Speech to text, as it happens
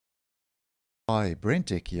Hi,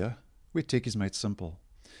 BrenTech here, where tech is made simple.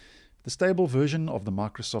 The stable version of the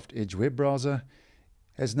Microsoft Edge web browser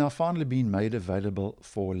has now finally been made available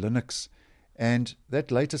for Linux, and that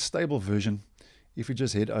latest stable version, if you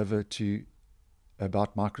just head over to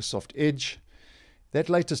About Microsoft Edge, that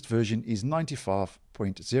latest version is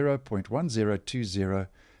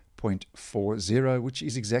 95.0.1020.40, which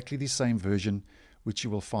is exactly the same version which you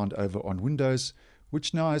will find over on Windows,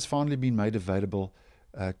 which now has finally been made available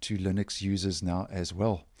to Linux users now as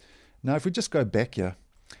well. Now, if we just go back here,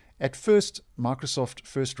 at first, Microsoft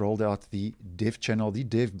first rolled out the dev channel, the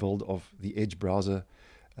dev build of the Edge browser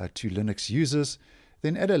to Linux users.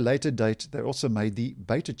 Then at a later date, they also made the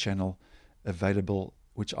beta channel available,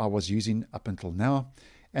 which I was using up until now.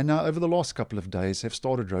 And now over the last couple of days have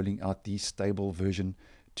started rolling out the stable version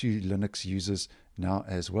to Linux users now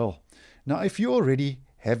as well. Now, if you already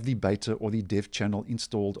have the beta or the dev channel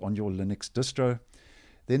installed on your Linux distro,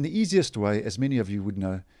 then the easiest way, as many of you would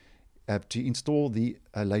know, to install the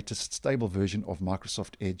latest stable version of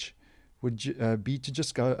Microsoft Edge would be to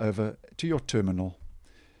just go over to your terminal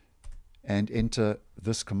and enter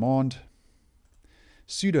this command: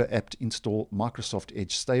 sudo apt install Microsoft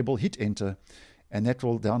Edge stable. Hit enter, and that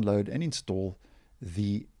will download and install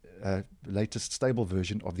the latest stable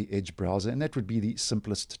version of the Edge browser, and that would be the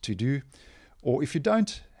simplest to do. Or if you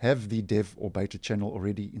don't have the dev or beta channel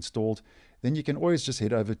already installed, then you can always just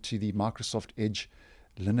head over to the Microsoft Edge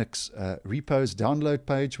Linux repos download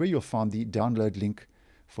page, where you'll find the download link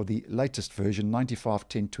for the latest version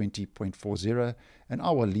 95.1020.40, and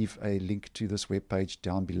I will leave a link to this web page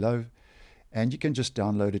down below, and you can just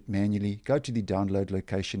download it manually. Go to the download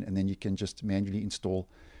location, and then you can just manually install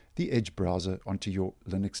the Edge browser onto your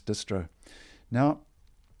Linux distro. Now,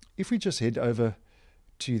 if we just head over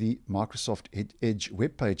to the Microsoft Edge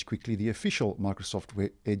web page quickly, the official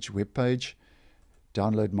Microsoft Edge web page,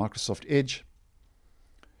 download Microsoft Edge.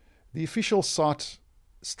 The official site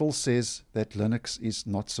still says that Linux is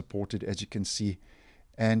not supported, as you can see,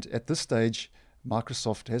 and at this stage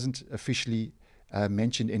Microsoft hasn't officially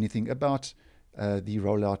mentioned anything about the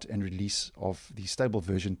rollout and release of the stable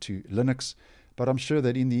version to Linux, but I'm sure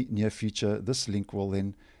that in the near future this link will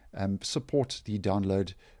then support the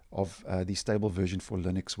download of the stable version for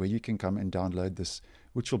Linux, where you can come and download this,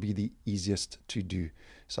 which will be the easiest to do.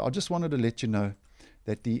 So I just wanted to let you know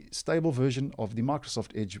that the stable version of the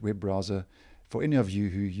Microsoft Edge web browser for any of you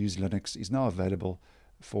who use Linux is now available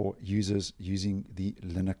for users using the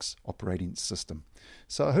Linux operating system.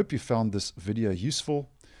 So I hope you found this video useful.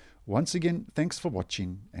 Once again, thanks for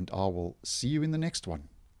watching, and I will see you in the next one.